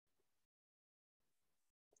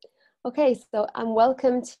Okay, so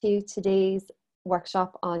welcome to today's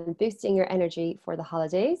workshop on boosting your energy for the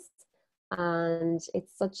holidays. And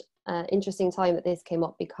it's such an interesting time that this came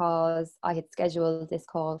up because I had scheduled this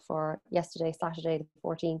call for yesterday, Saturday, the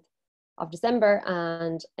 14th of December.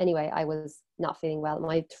 And anyway, I was not feeling well.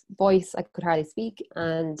 My voice, I could hardly speak.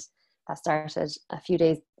 And that started a few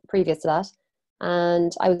days previous to that.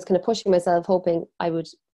 And I was kind of pushing myself, hoping I would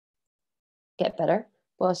get better,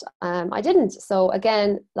 but I didn't. So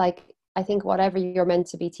again, like, I think whatever you're meant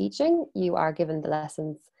to be teaching, you are given the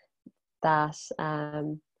lessons that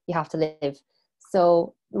you have to live.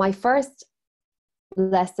 So my first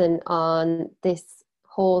lesson on this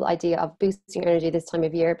whole idea of boosting energy this time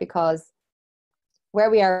of year, because where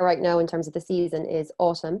we are right now in terms of the season is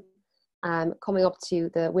autumn, coming up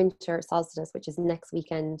to the winter solstice, which is next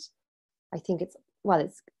weekend. I think it's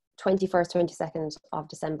 21st, 22nd of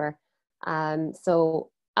December. So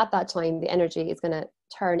at that time, the energy is going to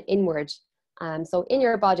turn inward. So in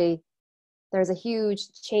your body, there's a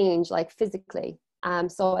huge change, like physically.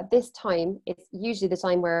 So at this time, it's usually the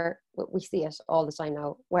time where we see it all the time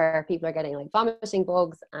now, where people are getting like vomiting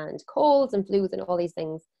bugs and colds and flus and all these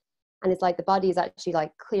things. And it's like the body is actually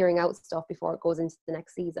like clearing out stuff before it goes into the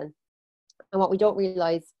next season. And what we don't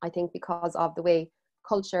realize, I think, because of the way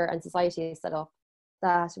culture and society is set up,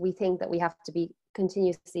 that we think that we have to be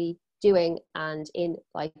continuously doing and in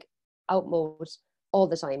like out mode all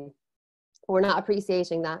the time. We're not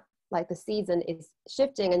appreciating that like the season is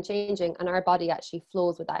shifting and changing, and our body actually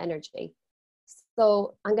flows with that energy.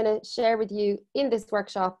 So I'm going to share with you in this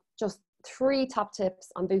workshop just 3 top tips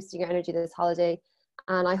on boosting your energy this holiday.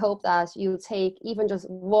 And I hope that you'll take even just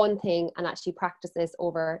one thing and actually practice this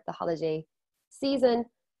over the holiday season,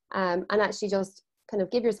 and actually just kind of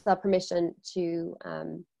give yourself permission to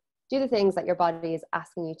do the things that your body is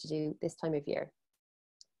asking you to do this time of year.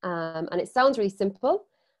 And it sounds really simple,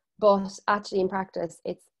 but actually in practice,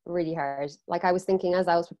 it's really hard. Like I was thinking as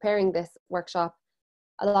I was preparing this workshop,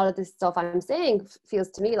 a lot of this stuff I'm saying feels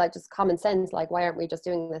to me like just common sense. Like, why aren't we just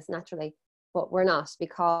doing this naturally? But we're not,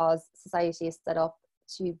 because society is set up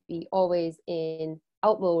to be always in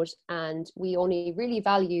out mode, and we only really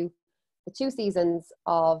value the 2 seasons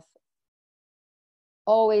of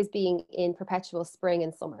always being in perpetual spring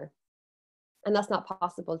and summer. And that's not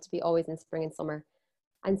possible to be always in spring and summer.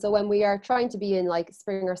 And so when we are trying to be in like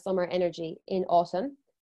spring or summer energy in autumn,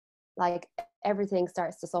 like everything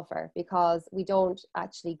starts to suffer, because we don't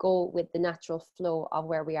actually go with the natural flow of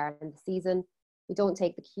where we are in the season. We don't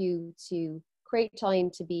take the cue to create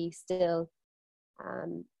time to be still,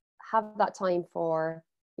 have that time for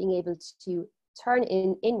being able to turn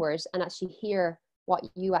inward and actually hear what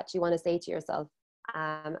you actually want to say to yourself.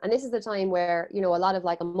 And this is the time where, you know, a lot of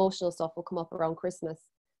like emotional stuff will come up around Christmas.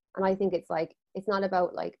 And I think it's like, it's not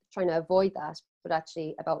about like trying to avoid that, but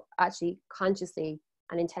actually about actually consciously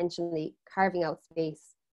and intentionally carving out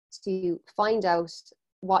space to find out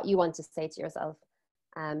what you want to say to yourself.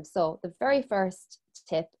 So the very first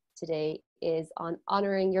tip today is on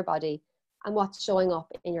honoring your body and what's showing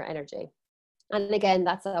up in your energy. And again,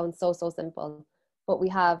 that sounds so simple, but we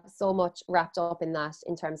have so much wrapped up in that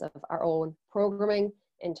in terms of our own programming,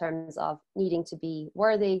 in terms of needing to be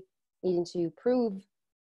worthy, needing to prove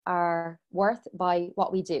our worth by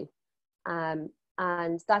what we do.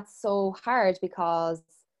 And that's so hard, because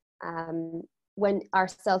when our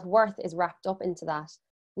self-worth is wrapped up into that,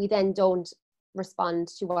 we then don't respond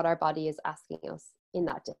to what our body is asking us in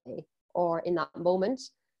that day or in that moment.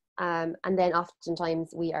 And then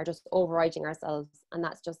oftentimes we are just overriding ourselves, and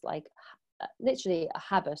that's just like literally a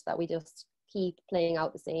habit that we just keep playing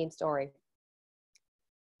out the same story.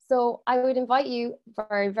 So I would invite you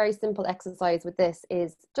for a very simple exercise with this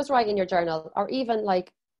is just write in your journal, or even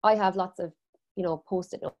like I have lots of, you know,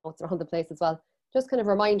 post-it notes around the place as well, just kind of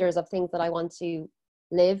reminders of things that I want to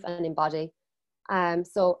live and embody.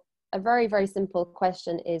 So a very simple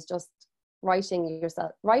question is just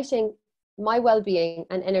writing my well-being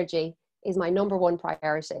and energy is my number 1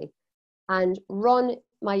 priority, and run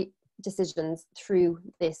my decisions through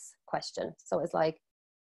this question. So it's like,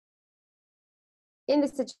 in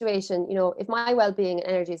this situation, you know, if my well-being and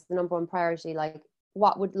energy is the number 1 priority, like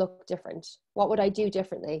what would look different? What would I do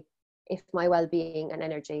differently if my well-being and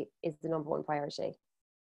energy is the number 1 priority?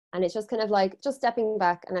 And it's just kind of like just stepping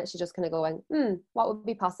back and actually just kind of going, what would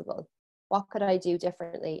be possible? What could I do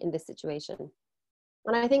differently in this situation?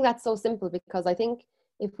 And I think that's so simple, because I think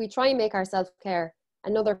if we try and make our self-care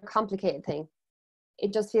another complicated thing,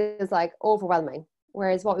 it just feels like overwhelming.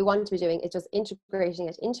 Whereas what we want to be doing is just integrating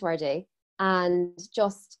it into our day and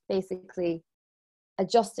just basically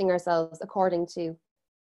adjusting ourselves according to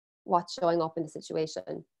what's showing up in the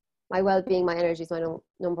situation. my well-being, my energy is my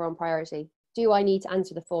number one priority. Do I need to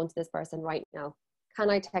answer the phone to this person right now? Can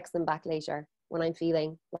I text them back later when I'm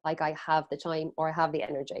feeling like I have the time or I have the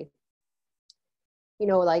energy? You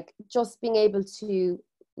know, like just being able to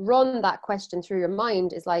run that question through your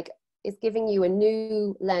mind is like, it's giving you a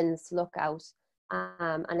new lens to look out.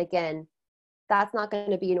 And again, that's not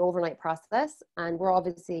going to be an overnight process. And we're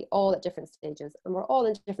obviously all at different stages and we're all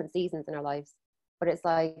in different seasons in our lives. But it's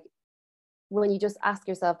like, when you just ask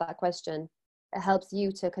yourself that question, it helps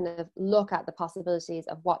you to kind of look at the possibilities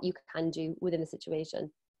of what you can do within the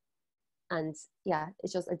situation. And yeah,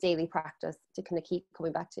 it's just a daily practice to kind of keep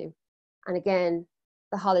coming back to. And again,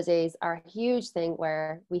 the holidays are a huge thing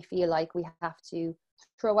where we feel like we have to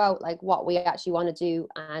throw out like what we actually want to do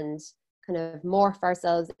and kind of morph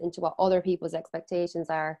ourselves into what other people's expectations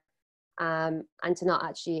are, and to not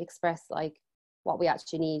actually express like what we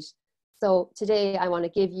actually need. So today I want to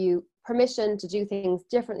give you permission to do things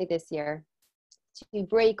differently this year, to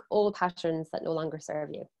break old patterns that no longer serve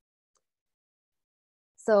you.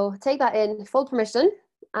 So take that in, full permission.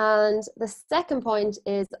 And the second point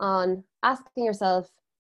is on asking yourself,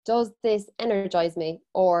 does this energize me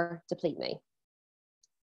or deplete me?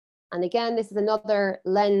 And again, this is another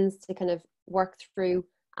lens to kind of work through,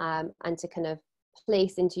 and to kind of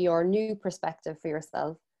place into your new perspective for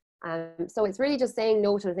yourself. So it's really just saying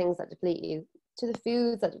no to the things that deplete you, to the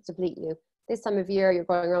foods that deplete you. This time of year, you're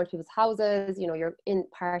going around to people's houses, you know, you're in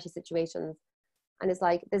party situations. And it's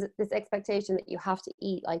like, there's this expectation that you have to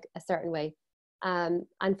eat like a certain way. And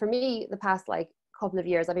for me, the past like couple of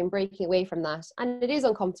years, I've been breaking away from that. And it is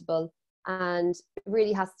uncomfortable and it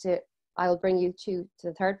really has to, I'll bring you to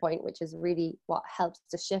the third point, which is really what helps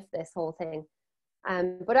to shift this whole thing.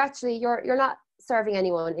 But actually, you're not serving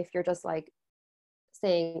anyone if you're just like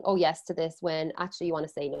saying, oh yes to this, when actually you want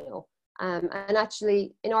to say no. And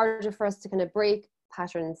actually, in order for us to kind of break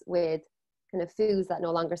patterns with kind of foods that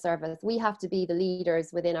no longer serve us, we have to be the leaders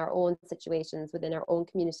within our own situations, within our own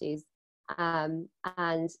communities. And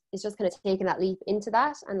it's just kind of taking that leap into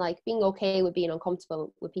that and like being okay with being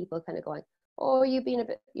uncomfortable with people kind of going, oh, you being a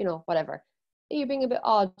bit, you know, whatever, you're being a bit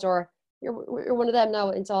odd, or you're one of them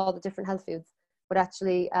now into all the different health foods. But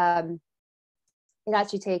actually, it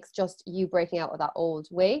actually takes just you breaking out of that old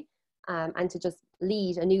way, and to just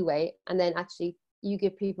lead a new way. And then actually you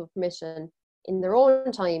give people permission in their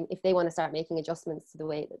own time if they want to start making adjustments to the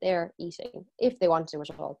way that they're eating, if they want to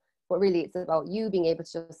at all. But really it's about you being able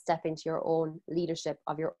to just step into your own leadership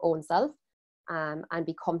of your own self, and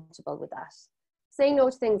be comfortable with that. Saying no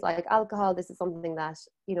to things like alcohol, this is something that,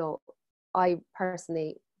 you know, I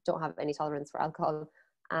personally don't have any tolerance for alcohol.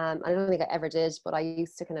 I don't think I ever did, but I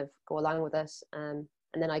used to kind of go along with it. And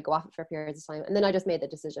then I go off it for periods of time. And then I just made the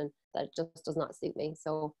decision that it just does not suit me.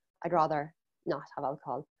 So I'd rather not have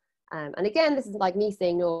alcohol. And again, this is like me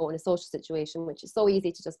saying no in a social situation, which is so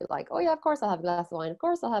easy to just be like, oh yeah, of course I'll have a glass of wine. Of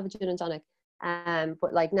course I'll have a gin and tonic.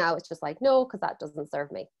 But like now it's just like, no, because that doesn't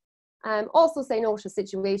serve me. Also say no to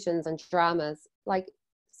situations and dramas. Like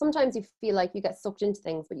sometimes you feel like you get sucked into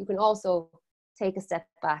things, but you can also take a step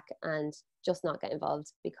back and just not get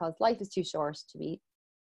involved, because life is too short to be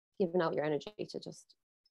giving out your energy to just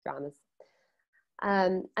dramas.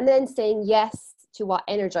 And then saying yes to what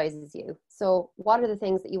energizes you. So what are the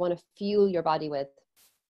things that you want to fuel your body with?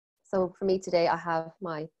 So for me today, I have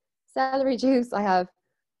my celery juice. I have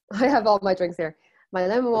all my drinks here. My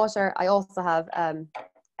lemon water. I also have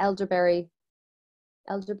elderflower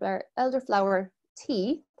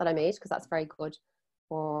tea that I made, because that's very good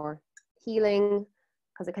for healing,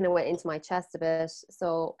 because it kind of went into my chest a bit.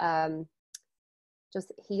 So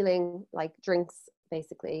just healing like drinks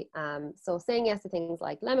basically. So saying yes to things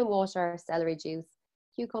like lemon water, celery juice,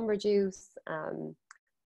 cucumber juice,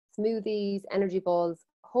 smoothies, energy balls,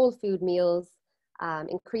 whole food meals,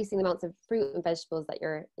 increasing the amounts of fruit and vegetables that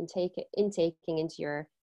you're intaking into your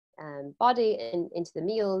body and into the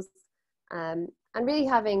meals, and really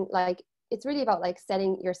having like, it's really about like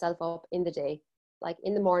setting yourself up in the day, like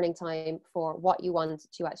in the morning time, for what you want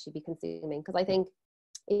to actually be consuming. Because I think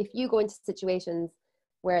if you go into situations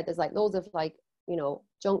where there's like loads of like, you know,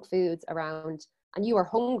 junk foods around and you are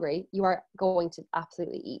hungry, you are going to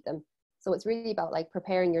absolutely eat them. So it's really about like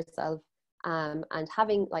preparing yourself, and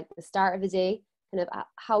having like the start of the day kind of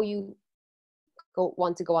how you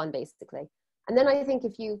want to go on basically. And then I think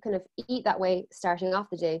if you kind of eat that way starting off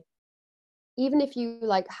the day, even if you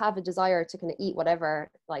like have a desire to kind of eat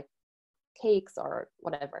whatever, like cakes or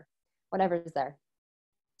whatever is there,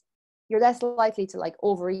 you're less likely to like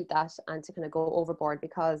overeat that and to kind of go overboard,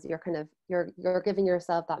 because you're kind of you're giving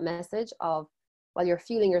yourself that message of, well, you're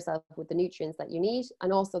fueling yourself with the nutrients that you need,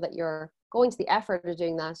 and also that you're going to the effort of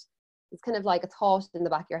doing that it's kind of like a thought in the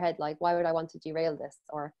back of your head, like, why would I want to derail this?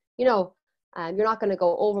 Or, you know, you're not going to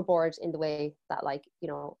go overboard in the way that, like, you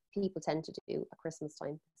know, people tend to do at Christmas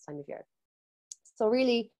time, this time of year. So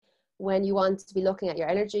really, when you want to be looking at your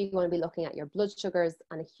energy, you want to be looking at your blood sugars,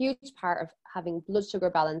 and a huge part of having blood sugar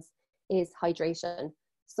balance is hydration.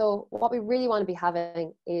 So what we really want to be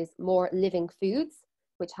having is more living foods,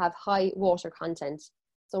 which have high water content.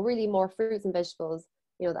 So really more fruits and vegetables,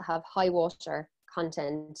 you know, that have high water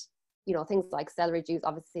content, you know, things like celery juice,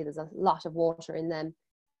 obviously there's a lot of water in them,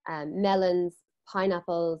 melons,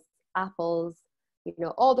 pineapples, apples, you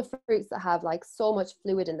know, all the fruits that have like so much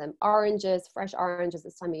fluid in them. Oranges, fresh oranges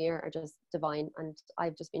this time of year are just divine. And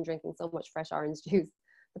I've just been drinking so much fresh orange juice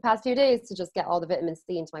the past few days to just get all the vitamin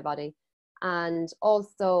C into my body. And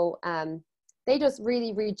also, they just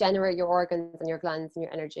really regenerate your organs and your glands and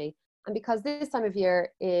your energy. And because this time of year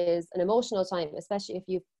is an emotional time, especially if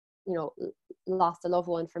you've, you know, lost a loved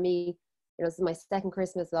one. For me, you know, this is my second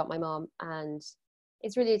Christmas without my mom, and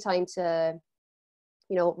it's really a time to,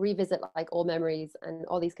 you know, revisit like old memories and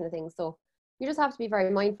all these kind of things. So you just have to be very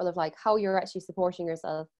mindful of like how you're actually supporting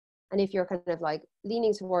yourself. And if you're kind of like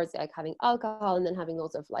leaning towards like having alcohol and then having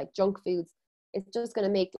loads of like junk foods, it's just going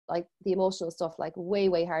to make like the emotional stuff like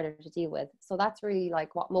way harder to deal with. So that's really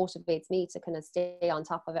like what motivates me to kind of stay on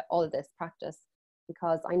top of it, all of this practice,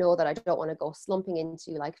 because I know that I don't want to go slumping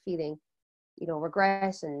into like feeling, you know,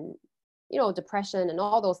 regret and, you know, depression and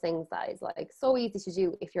all those things that is like so easy to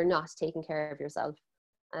do if you're not taking care of yourself.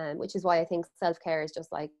 Which is why I think self-care is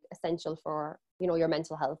just like essential for, you know, your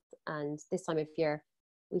mental health. And this time of year,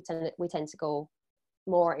 we tend to go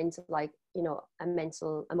more into like, you know, a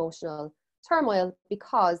mental, emotional turmoil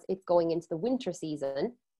because it's going into the winter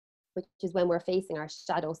season, which is when we're facing our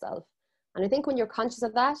shadow self. And I think when you're conscious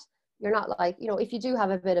of that, you're not like, you know, if you do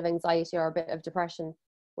have a bit of anxiety or a bit of depression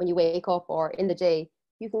when you wake up or in the day,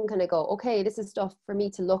 you can kind of go, okay, this is stuff for me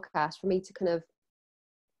to look at, for me to kind of,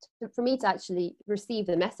 for me to actually receive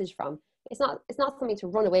the message from. It's not something to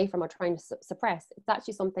run away from or trying to suppress. It's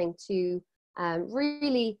actually something to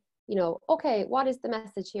really, you know, okay, what is the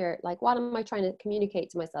message here? Like, what am I trying to communicate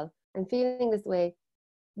to myself? I'm feeling this way.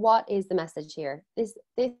 What is the message here? This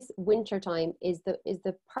winter time is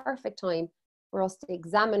the perfect time for us to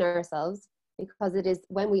examine ourselves, because it is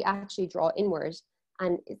when we actually draw inward.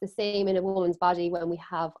 And it's the same in a woman's body when we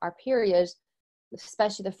have our period,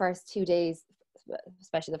 especially the first 2 days,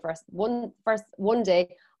 especially the first one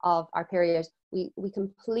day of our period, we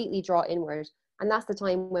completely draw inward. And that's the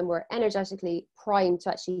time when we're energetically primed to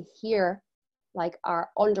actually hear like our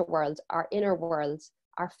underworld, our inner world,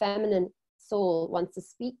 our feminine soul wants to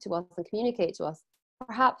speak to us and communicate to us.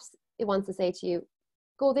 Perhaps it wants to say to you,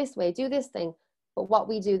 go this way, do this thing. But what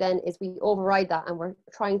we do then is we override that, and we're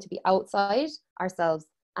trying to be outside ourselves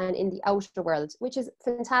and in the outer world, which is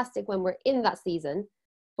fantastic when we're in that season.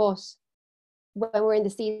 But when we're in the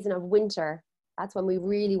season of winter, that's when we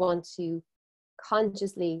really want to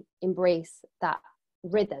consciously embrace that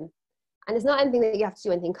rhythm. And it's not anything that you have to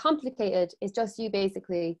do anything complicated. It's just you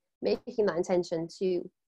basically making that intention to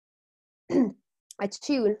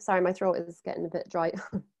attune. Sorry, my throat is getting a bit dry.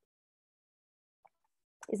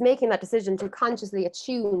 Is making that decision to consciously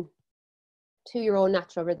attune to your own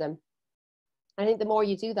natural rhythm. I think the more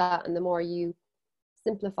you do that, and the more you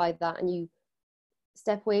simplify that, and you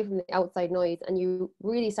step away from the outside noise, and you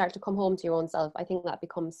really start to come home to your own self, I think that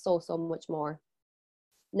becomes so much more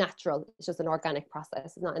natural. It's just an organic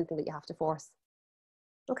process. It's not anything that you have to force.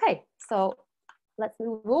 Okay, so let's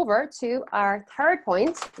move over to our third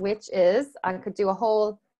point, which is, I could do a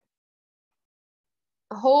whole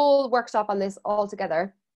workshop on this all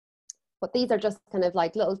together, but these are just kind of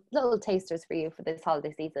like little tasters for you for this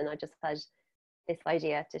holiday season. I just had this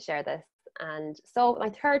idea to share this. And so my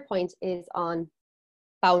third point is on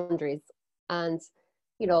boundaries. And,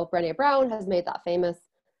 you know, Brené Brown has made that famous.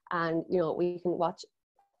 And, you know, we can watch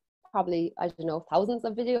probably, I don't know, thousands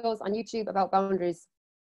of videos on YouTube about boundaries.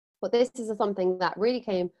 But this is something that really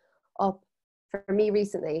came up for me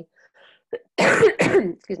recently.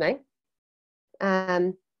 Excuse me.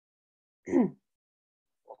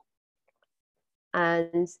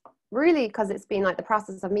 And really, because it's been like the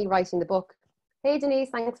process of me writing the book. Hey Denise,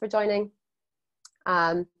 thanks for joining.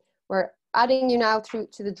 We're adding you now through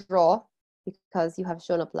to the draw because you have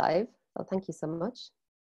shown up live. So thank you so much.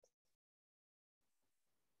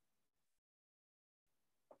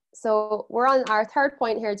 So we're on our third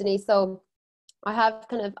point here, Denise. So I have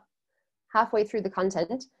kind of halfway through the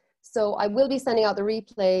content. So I will be sending out the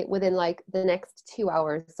replay within like the next 2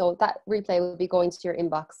 hours. So that replay will be going to your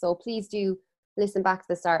inbox. So please do listen back to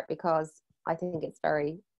the start, because I think it's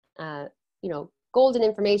very, you know, golden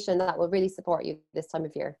information that will really support you this time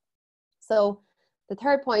of year. So the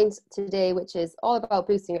third point today, which is all about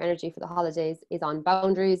boosting your energy for the holidays, is on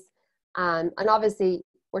boundaries. And obviously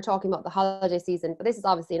we're talking about the holiday season, but this is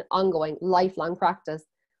obviously an ongoing, lifelong practice.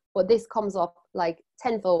 But this comes up like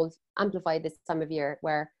tenfold, amplified this time of year,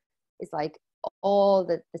 where it's like all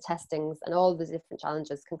the testings and all the different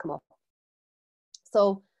challenges can come up.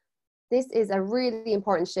 So this is a really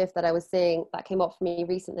important shift that I was saying that came up for me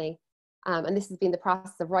recently. And this has been the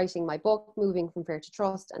process of writing my book, Moving from Fear to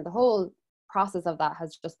Trust. And the whole process of that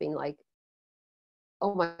has just been like,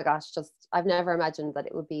 oh my gosh, just I've never imagined that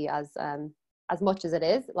it would be as much as it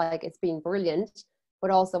is. Like, it's been brilliant,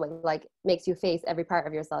 but also it like makes you face every part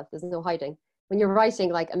of yourself. There's no hiding when you're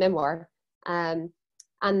writing like a memoir. And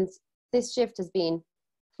this shift has been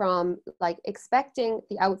from like expecting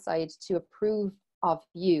the outside to approve of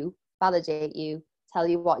you, validate you, tell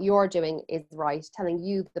you what you're doing is right, telling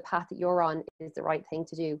you the path that you're on is the right thing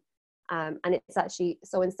to do. And it's actually,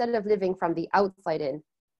 so instead of living from the outside in,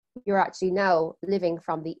 you're actually now living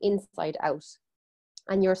from the inside out,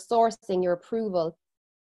 and you're sourcing your approval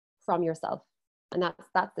from yourself. And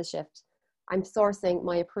that's the shift. I'm sourcing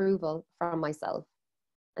my approval from myself.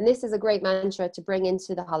 And this is a great mantra to bring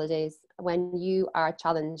into the holidays when you are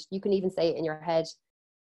challenged. You can even say it in your head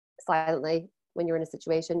silently when you're in a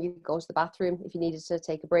situation. You go to the bathroom if you needed to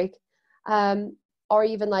take a break. Or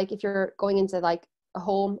even like if you're going into like a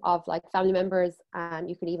home of like family members, and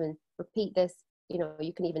you can even repeat this. You know,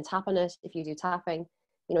 you can even tap on it if you do tapping.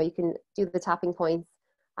 You know, you can do the tapping points.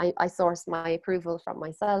 I source my approval from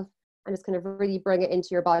myself, and just kind of really bring it into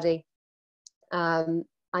your body. And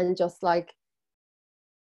just like,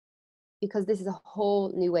 because this is a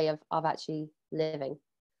whole new way of actually living.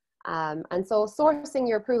 And so sourcing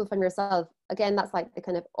your approval from yourself, again, that's like the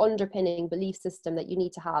kind of underpinning belief system that you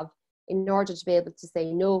need to have in order to be able to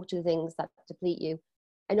say no to the things that deplete you,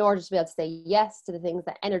 in order to be able to say yes to the things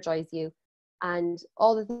that energize you. And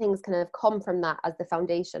all the things kind of come from that as the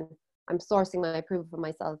foundation. I'm sourcing my approval from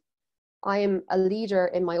myself. I am a leader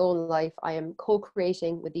in my own life. I am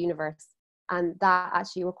co-creating with the universe. And that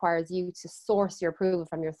actually requires you to source your approval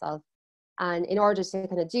from yourself. And in order to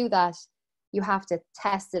kind of do that, you have to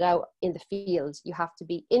test it out in the field. You have to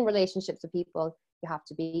be in relationships with people. You have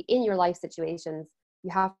to be in your life situations. You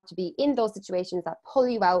have to be in those situations that pull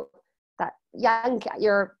you out, that yank at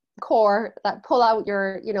your core, that pull out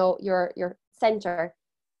your center,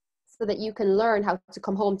 so that you can learn how to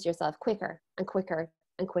come home to yourself quicker and quicker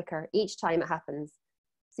and quicker each time it happens.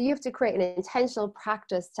 So you have to create an intentional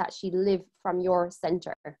practice to actually live from your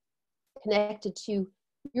center, connected to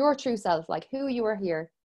your true self, like who you are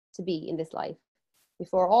here to be in this life,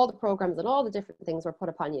 before all the programs and all the different things were put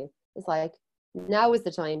upon you. It's like, now is the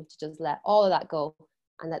time to just let all of that go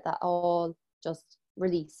and let that all just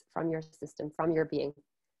release from your system, from your being.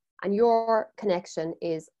 And your connection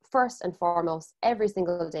is first and foremost every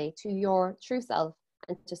single day to your true self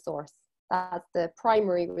and to source. That's the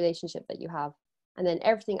primary relationship that you have. And then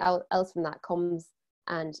everything else from that comes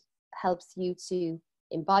and helps you to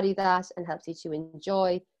embody that, and helps you to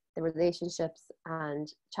enjoy the relationships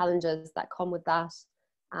and challenges that come with that,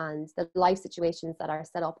 and the life situations that are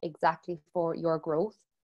set up exactly for your growth.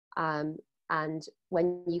 And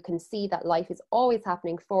when you can see that life is always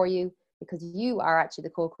happening for you because you are actually the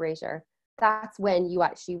co-creator, that's when you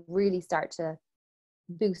actually really start to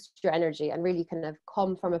boost your energy and really kind of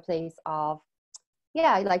come from a place of,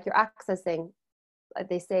 yeah, like you're accessing, like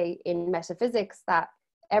they say in metaphysics, that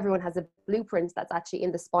everyone has a blueprint that's actually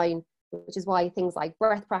in the spine, which is why things like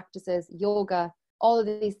breath practices, yoga, all of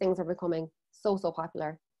these things are becoming so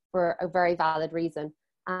popular for a very valid reason.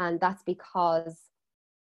 And that's because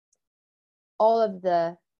all of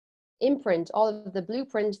the imprint, all of the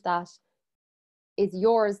blueprint that is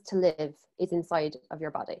yours to live is inside of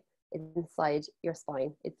your body. It's inside your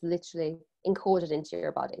spine. It's literally encoded into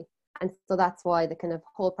your body. And so that's why the kind of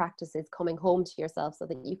whole practice is coming home to yourself, so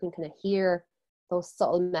that you can kind of hear those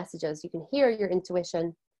subtle messages. You can hear your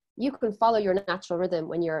intuition. You can follow your natural rhythm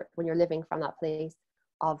when you're living from that place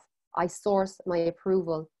of, I source my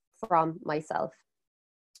approval from myself.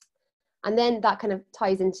 And then that kind of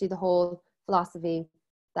ties into the whole philosophy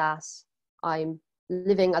that I'm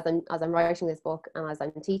living as I'm writing this book, and as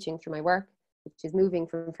I'm teaching through my work, which is moving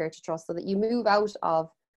from fear to trust, so that you move out of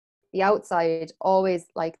the outside always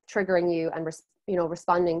like triggering you and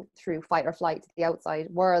responding through fight or flight to the outside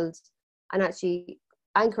world, and actually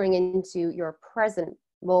anchoring into your present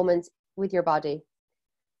moment with your body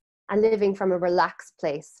and living from a relaxed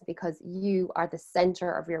place, because you are the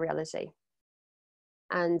center of your reality.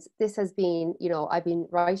 And this has been, I've been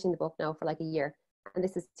writing the book now for like a year, and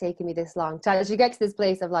this has taken me this long to actually get to this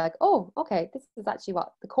place of like, oh, okay, this is actually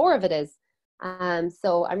what the core of it is.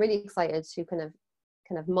 So I'm really excited to kind of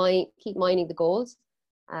keep mining the gold.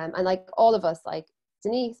 And like all of us, like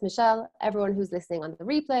Denise, Michelle, everyone who's listening on the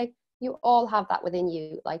replay, you all have that within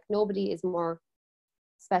you. Like nobody is more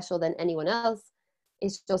special than anyone else.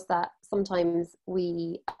 It's just that sometimes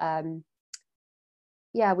we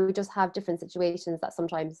just have different situations that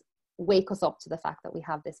sometimes wake us up to the fact that we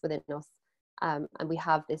have this within us, and we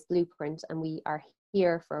have this blueprint, and we are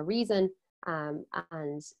here for a reason,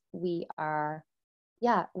 and we are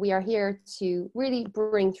here to really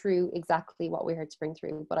bring through exactly what we're here to bring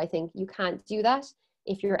through. But I think you can't do that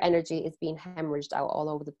if your energy is being hemorrhaged out all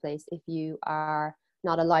over the place, if you are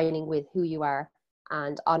not aligning with who you are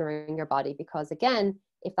and honoring your body. Because again,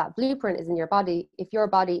 if that blueprint is in your body, if your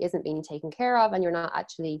body isn't being taken care of and you're not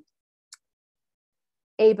actually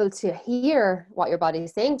able to hear what your body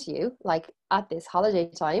is saying to you, like at this holiday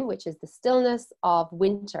time, which is the stillness of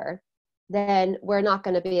winter, then we're not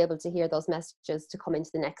going to be able to hear those messages to come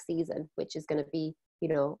into the next season, which is going to be,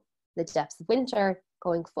 the depths of winter,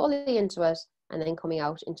 going fully into it, and then coming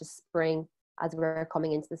out into spring as we're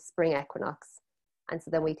coming into the spring equinox. And so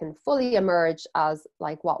then we can fully emerge as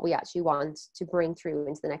like what we actually want to bring through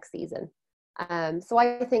into the next season. So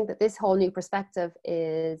I think that this whole new perspective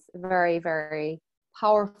is very, very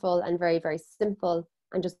powerful and very, very simple,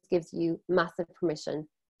 and just gives you massive permission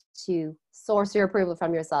to source your approval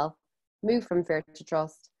from yourself, move from fear to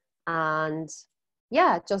trust, and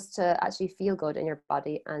just to actually feel good in your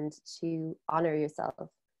body and to honor yourself.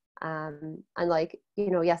 And like,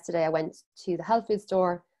 yesterday I went to the health food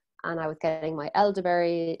store and I was getting my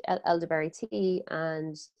elderberry tea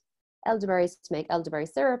and elderberries to make elderberry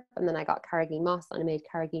syrup, and then I got carrageen moss and I made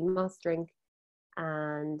carrageen moss drink,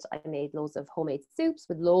 and I made loads of homemade soups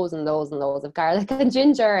with loads and loads and loads of garlic and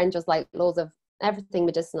ginger and just like loads of everything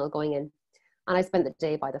medicinal going in. And I spent the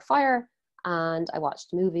day by the fire and I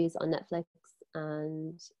watched movies on Netflix,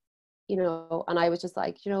 and and I was just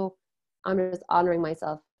like, I'm just honoring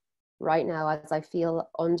myself right now as I feel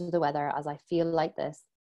under the weather, as I feel like this,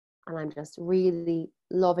 and I'm just really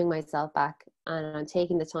loving myself back, and I'm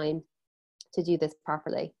taking the time to do this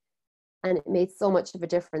properly. And it made so much of a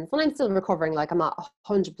difference. And I'm still recovering, like I'm not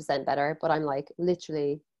 100% better, but I'm like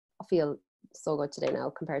literally, I feel so good today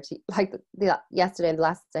now compared to like the yesterday and the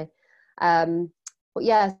last day. But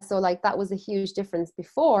yeah, so like that was a huge difference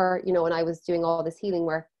before, when I was doing all this healing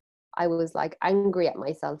work, I was like angry at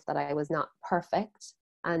myself that I was not perfect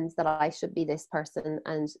and that I should be this person.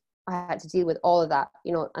 And I had to deal with all of that,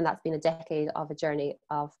 and that's been a decade of a journey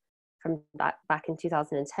from back in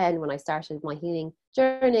 2010 when I started my healing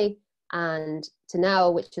journey, and to now,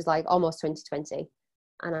 which is like almost 2020.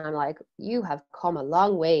 And I'm like, you have come a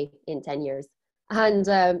long way in 10 years. And,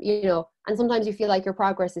 and sometimes you feel like your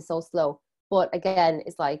progress is so slow. But again,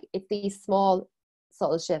 it's like, it's these small,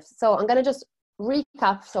 subtle shifts. So I'm going to just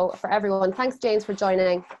recap. So for everyone, thanks, James, for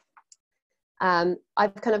joining.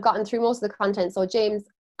 I've kind of gotten through most of the content. So James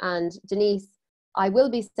and Denise, I will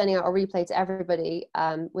be sending out a replay to everybody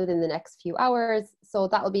within the next few hours. So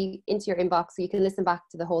that will be into your inbox, so you can listen back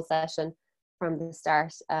to the whole session from the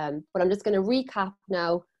start. But I'm just going to recap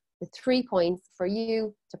now the 3 points for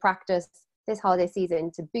you to practice this holiday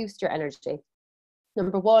season to boost your energy.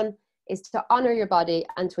 Number 1 is to honor your body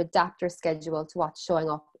and to adapt your schedule to what's showing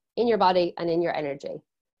up in your body and in your energy.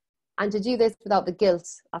 And to do this without the guilt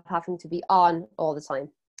of having to be on all the time.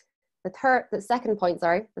 The second point,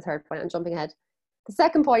 I'm jumping ahead. The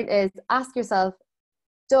second point is ask yourself,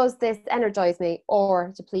 does this energize me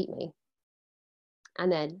or deplete me? And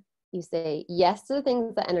then you say yes to the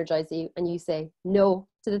things that energize you, and you say no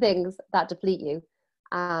to the things that deplete you.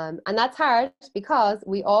 And that's hard because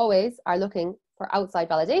we always are looking for outside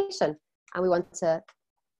validation and we want to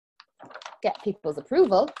get people's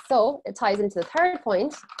approval. So it ties into the third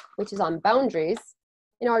point, which is on boundaries.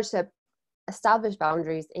 In order to establish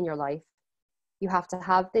boundaries in your life, you have to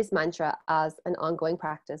have this mantra as an ongoing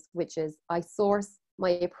practice, which is I source my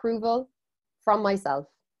approval from myself.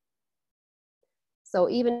 So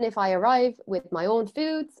even if I arrive with my own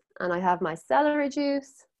foods and I have my celery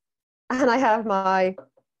juice and I have my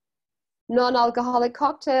non-alcoholic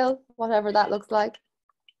cocktail, whatever that looks like,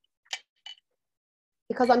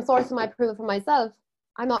 because I'm sourcing my approval from myself,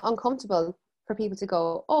 I'm not uncomfortable for people to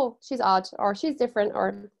go, oh, she's odd, or she's different,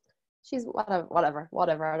 or she's whatever,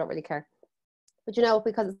 I don't really care. But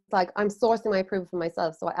because it's like I'm sourcing my approval from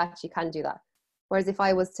myself, so I actually can do that. Whereas if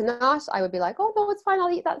I was to not, I would be like, oh no, it's fine, I'll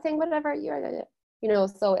eat that thing, whatever.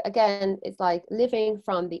 So again, it's like living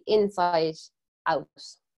from the inside out.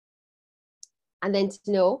 And then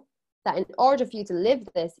to know that in order for you to live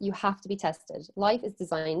this, you have to be tested. Life is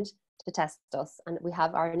designed to test us, and we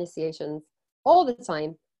have our initiations all the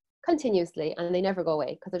time. continuously, and they never go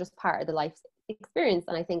away because they're just part of the life experience.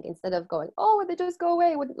 And I think instead of going, oh, would they just go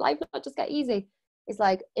away, would life not just get easy, it's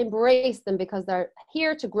like embrace them, because they're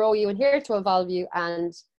here to grow you and here to evolve you.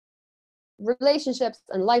 And relationships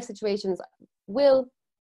and life situations will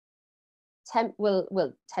tempt you,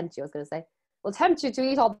 I was going to say, will tempt you to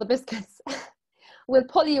eat all the biscuits, will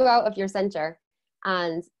pull you out of your center.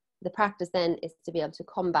 And the practice then is to be able to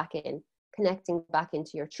come back in, connecting back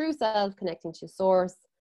into your true self, connecting to source,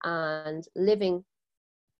 and living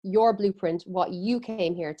your blueprint, what you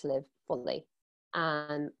came here to live fully.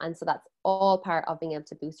 And so that's all part of being able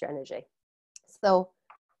to boost your energy. So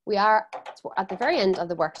we are at the very end of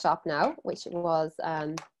the workshop now, which was,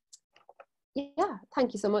 yeah,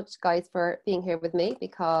 thank you so much, guys, for being here with me,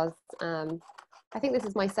 because I think this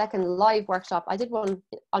is my second live workshop. I did one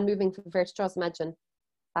on moving from fear to trust, imagine,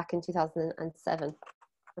 back in 2007.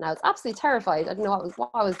 And I was absolutely terrified. I didn't know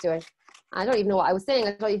what I was doing. I don't even know what I was saying.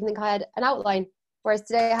 I don't even think I had an outline. Whereas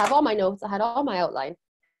today I have all my notes, I had all my outline.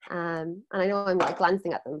 And I know I'm like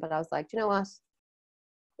glancing at them, but I was like, do you know what?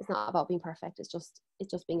 It's not about being perfect. It's just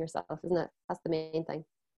being yourself, isn't it? That's the main thing.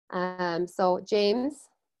 So James,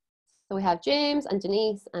 so we have James and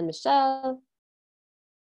Denise and Michelle.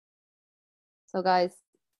 So guys,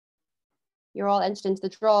 you're all entered into the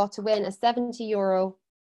draw to win a €70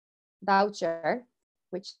 voucher,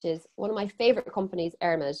 which is one of my favorite companies,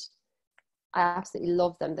 Ermid. I absolutely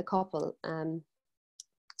love them. The couple,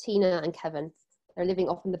 Tina and Kevin, they're living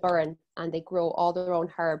up in the Burren, and they grow all their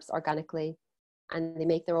own herbs organically, and they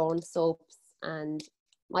make their own soaps. And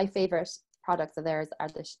my favorite products of theirs are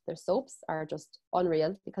their soaps are just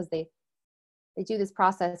unreal, because they do this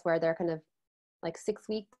process where they're kind of like 6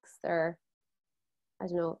 weeks. They're, I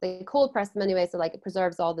don't know, they cold press them anyway, so like it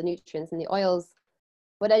preserves all the nutrients and the oils.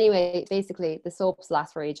 But anyway, basically the soaps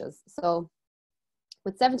last for ages. So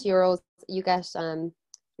with €70, you get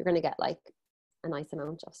you're going to get like a nice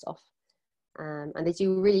amount of stuff. And they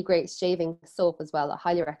do really great shaving soap as well. I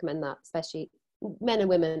highly recommend that, especially men and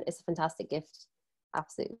women. It's a fantastic gift.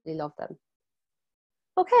 Absolutely love them.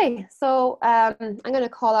 Okay, so I'm going to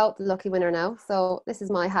call out the lucky winner now. So this is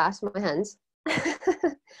my hat, my hand.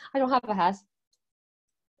 I don't have a hat.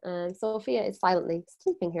 And Sophia is silently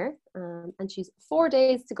sleeping here, and she's 4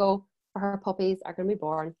 days to go for her puppies are going to be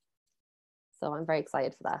born. So I'm very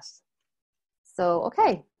excited for that. So,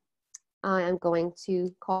 okay, I am going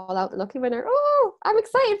to call out the lucky winner. Oh, I'm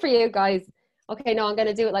excited for you guys. Okay, no, I'm going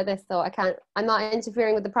to do it like this. So I'm not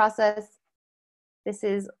interfering with the process. This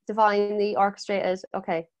is divinely orchestrated.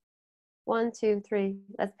 Okay, 1, 2, 3.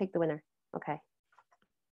 Let's pick the winner. Okay.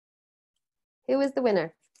 Who is the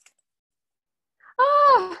winner?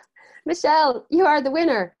 Ah, Michelle, you are the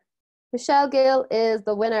winner. Michelle Gill is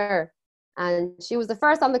the winner. And she was the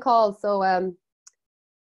first on the call. So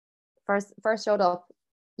first showed up.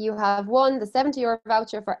 You have won the €70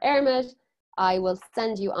 voucher for Ermid. I will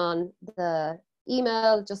send you on the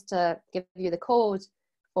email just to give you the code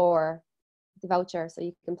for the voucher, so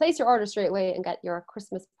you can place your order straight away and get your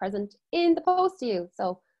Christmas present in the post to you.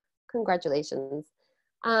 So congratulations.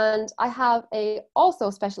 And I have a also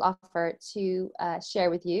special offer to share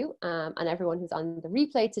with you and everyone who's on the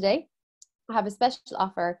replay today. I have a special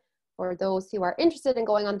offer for those who are interested in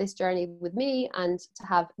going on this journey with me and to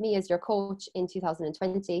have me as your coach in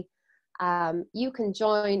 2020. You can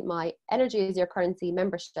join my Energy is Your Currency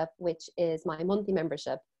membership, which is my monthly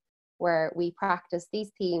membership, where we practice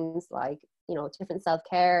these themes like, you know, different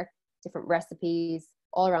self-care, different recipes,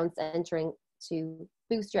 all around centering to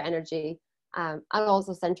boost your energy, and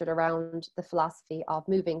also centered around the philosophy of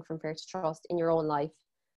moving from fear to trust in your own life.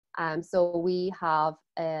 So we have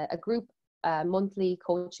a group monthly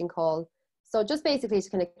coaching call. So just basically to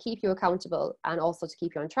kind of keep you accountable and also to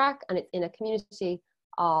keep you on track. And it's in a community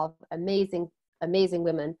of amazing, amazing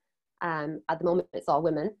women. At the moment, it's all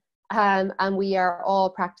women. And we are all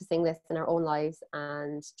practicing this in our own lives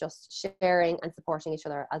and just sharing and supporting each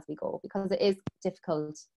other as we go, because it is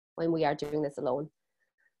difficult when we are doing this alone.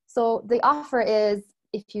 So the offer is,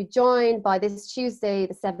 if you join by this Tuesday,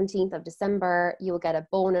 the 17th of December, you will get a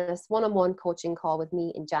bonus one-on-one coaching call with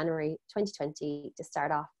me in January 2020 to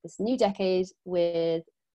start off this new decade with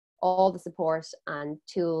all the support and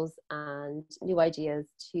tools and new ideas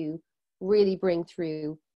to really bring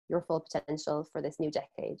through your full potential for this new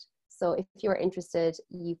decade. So if you're interested,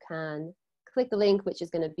 you can click the link, which is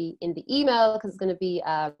going to be in the email, because it's going to be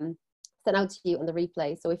sent out to you on the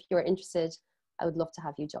replay. So if you're interested, I would love to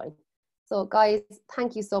have you join. So guys,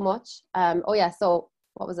 thank you so much. Oh yeah, so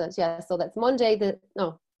what was it? Yeah, so that's Monday,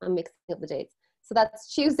 I'm mixing up the dates. So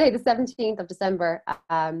that's Tuesday, the 17th of December.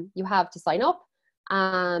 You have to sign up,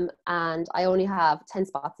 And I only have 10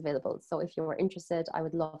 spots available. So if you're interested, I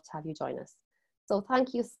would love to have you join us. So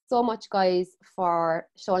thank you so much, guys, for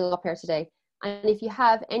showing up here today. And if you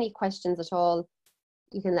have any questions at all,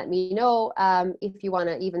 you can let me know. If you want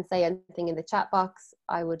to even say anything in the chat box,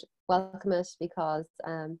 I would welcome it, because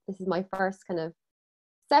this is my first kind of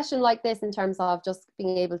session like this in terms of just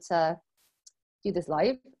being able to do this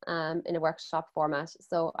live in a workshop format.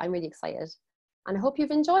 So I'm really excited, and I hope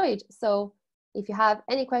you've enjoyed. So if you have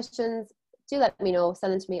any questions, do let me know.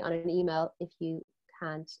 Send them to me on an email if you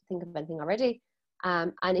can't think of anything already.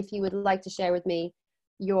 And if you would like to share with me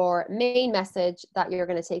your main message that you're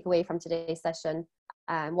going to take away from today's session,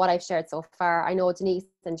 what I've shared so far. I know Denise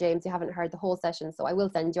and James, you haven't heard the whole session, so I will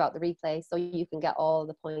send you out the replay so you can get all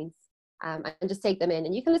the points and just take them in,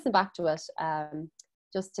 and you can listen back to it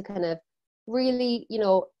just to kind of really, you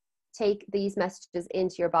know, take these messages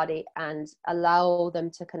into your body and allow them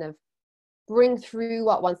to kind of bring through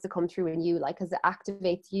what wants to come through in you, like, because it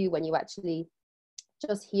activates you when you actually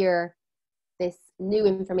just hear this new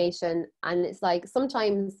information. And it's like,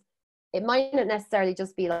 sometimes it might not necessarily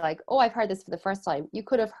just be like, oh, I've heard this for the first time. You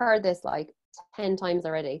could have heard this like 10 times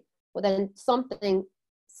already, but then something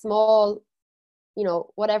small, you know,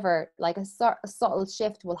 whatever, like a subtle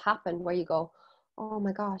shift will happen where you go, oh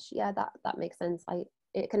my gosh, yeah, that makes sense.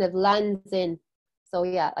 It kind of lands in. So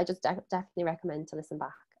yeah, I just definitely recommend to listen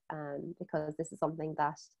back, because this is something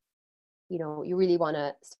that, you know, you really want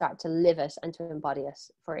to start to live it and to embody it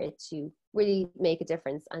for it to really make a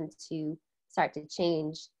difference and to start to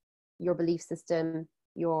change your belief system,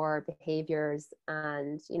 your behaviors,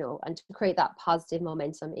 and, you know, and to create that positive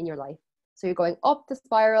momentum in your life. So you're going up the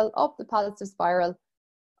spiral, up the positive spiral,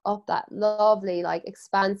 up that lovely, like,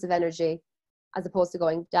 expansive energy, as opposed to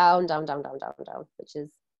going down, down, down, down, down, down, which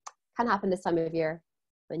can happen this time of year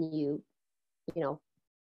when you know,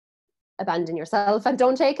 abandon yourself and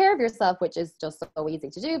don't take care of yourself, which is just so easy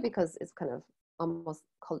to do because it's kind of almost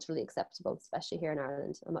culturally acceptable, especially here in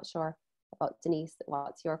Ireland. I'm not sure about Denise,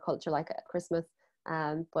 what's your culture like at Christmas?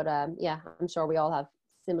 But yeah, I'm sure we all have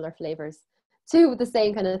similar flavors to the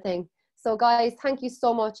same kind of thing. So guys, thank you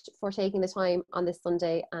so much for taking the time on this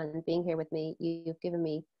Sunday and being here with me. You've given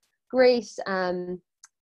me great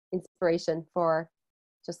inspiration for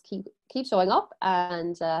just keep showing up.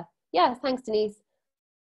 And yeah, thanks Denise.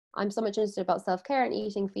 I'm so much interested about self-care and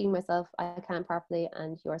eating, feeding myself. I can't properly,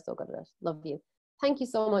 and you are so good at it. Love you. Thank you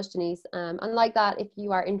so much, Denise. And like that, if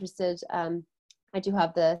you are interested, I do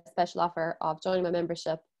have the special offer of joining my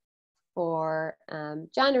membership for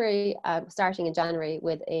January, starting in January,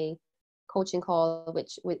 with a coaching call,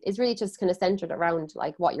 which is really just kind of centered around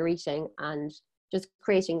like what you're eating and just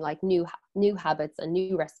creating like new habits and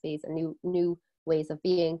new recipes and new ways of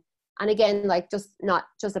being. And again, like, just not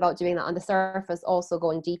just about doing that on the surface, also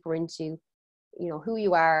going deeper into, you know, who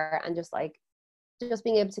you are, and just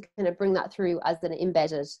being able to kind of bring that through as an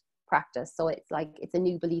embedded practice. So it's like, it's a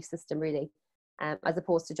new belief system really, as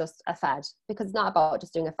opposed to just a fad, because it's not about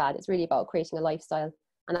just doing a fad. It's really about creating a lifestyle.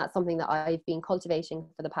 And that's something that I've been cultivating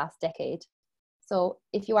for the past decade. So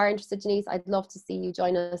if you are interested, Denise, I'd love to see you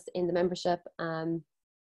join us in the membership. And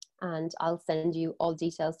I'll send you all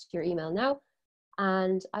details to your email now.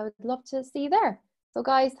 And I would love to see you there. So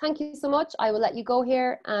guys, thank you so much. I will let you go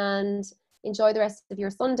here and enjoy the rest of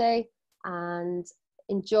your Sunday and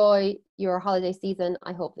enjoy your holiday season.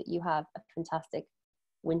 I hope that you have a fantastic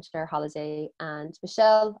winter holiday. And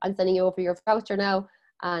Michelle, I'm sending you over your voucher now.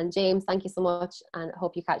 And James, thank you so much. And I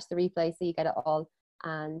hope you catch the replay so you get it all.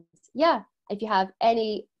 And yeah, if you have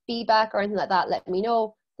any feedback or anything like that, let me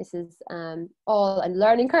know. This is all a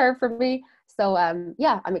learning curve for me. So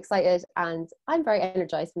yeah, I'm excited and I'm very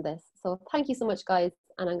energized from this. So thank you so much, guys.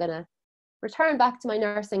 And I'm going to return back to my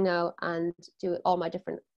nursing now and do all my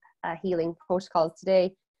different healing protocols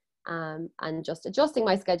today, and just adjusting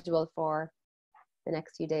my schedule for the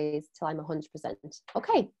next few days till I'm 100%.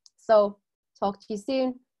 Okay, so talk to you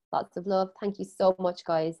soon. Lots of love. Thank you so much,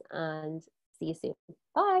 guys, and see you soon.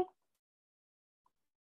 Bye.